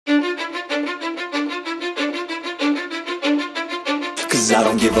Cause I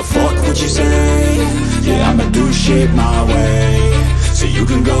don't give a fuck what you say. Yeah, I'ma do shit my way. So you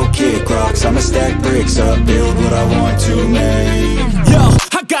can go kick rocks, I'ma stack bricks up, build what I want to make. Yo,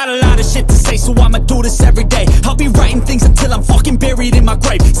 I got a lot of shit to say, so I'ma do this every day. I'll be writing things until I'm fucking buried in my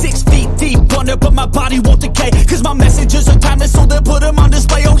grave. 6 feet deep under, but my body won't decay. Cause my messages are timeless, so they'll put them on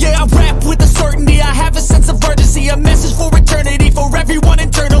display. Oh yeah, I rap with a certainty, I have a sense of urgency. A message for eternity, for everyone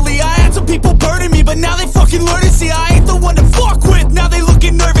internally. I had some people burning me, but now they fucking learn to see I ain't the one to fuck with, now they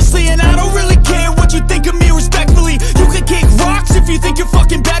looking nervously. And I don't really care what you think of me respectfully. You can kick rocks if you think you're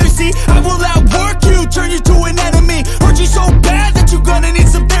fucking better, see. I will outwork you, turn you to an enemy. Hurt you so bad that you're gonna need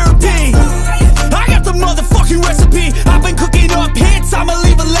some therapy. I got the motherfucking recipe. I've been cooking up hits, I'ma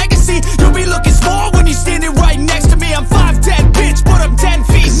leave a legacy. You'll be looking small when you're standing right next to me. I'm 5'10", bitch, but I'm 10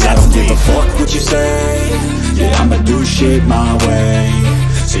 feet next to me. I don't give a fuck what you say. Yeah, I'ma do shit my way.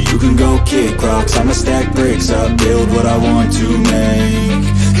 So you can go kick rocks, I'ma stack bricks up, build what I want to make.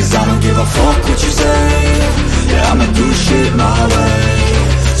 Cause I don't give a fuck what you say. Yeah, I'ma do shit my way.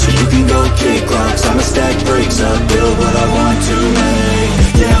 So you can go kick rocks, I'ma stack bricks up, build what I want to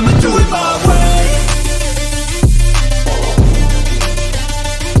make. Yeah, I'ma do it my way.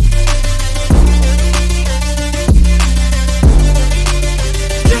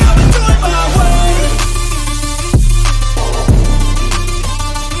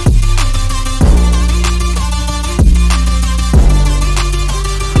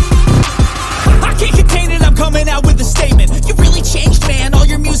 Coming out with a statement. You really changed, man, all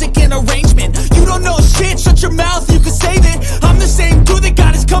your music and arrangement. You don't know shit, shut your mouth, you can save it. I'm the same dude that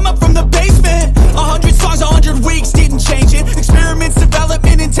got his come up from the basement. 100 songs, 100 weeks, didn't change it. Experiments,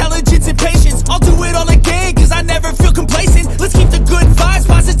 development, intelligence, and patience. I'll do it all again, cause I never feel complacent. Let's keep the good vibes,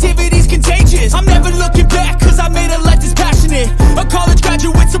 positivity's contagious. I'm never looking back, cause I made a life that's passionate. A college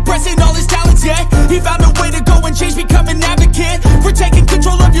graduate suppressing all his talents, yeah. He found a way to go and change, become an advocate. For taking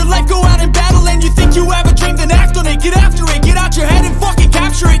control of your life, go out and battle. And you think you have a dream, then act on it. Get after it, get out your head and fucking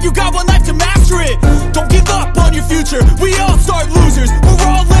capture it. You got one life to master it. Don't give up on your future, we all start losers. We're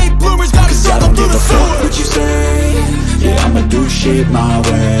all late bloomers, gotta struggle through the sewer. I don't give a fuck what you say. Yeah, I'ma do shit my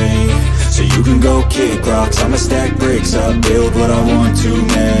way. So you can go kick rocks, I'ma stack bricks up, build what I want to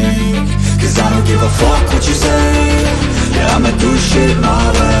make. Cause I don't give a fuck what you say. Yeah, I'ma do shit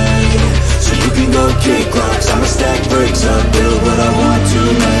my way. So you can go kick rocks, I'ma stack bricks up, build what I want to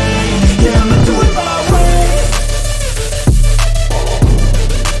make. Yeah, I'ma do it my way.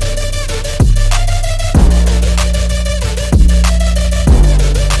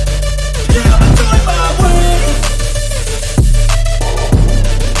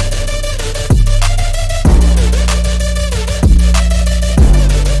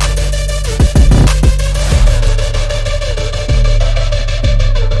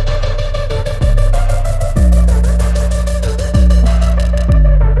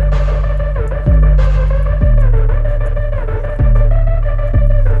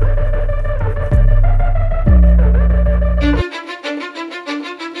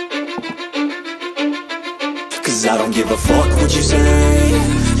 Cause I don't give a fuck what you say.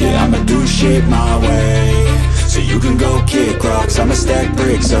 Yeah, I'ma do shit my way. So you can go kick rocks, I'ma stack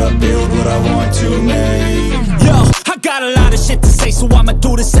bricks up, build what I want to make. Yo, I got a lot of shit to say, so I'ma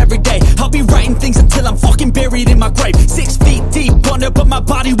do this every day. I'll be writing things until I'm fucking buried in my grave. 6 feet deep under, but my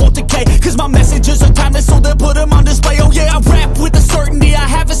body won't decay. Cause my messages are timeless, so they'll put them on display. Oh yeah, I rap with a certainty, I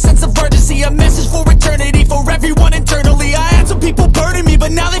have a sense of urgency. A message for eternity, for everyone internally. I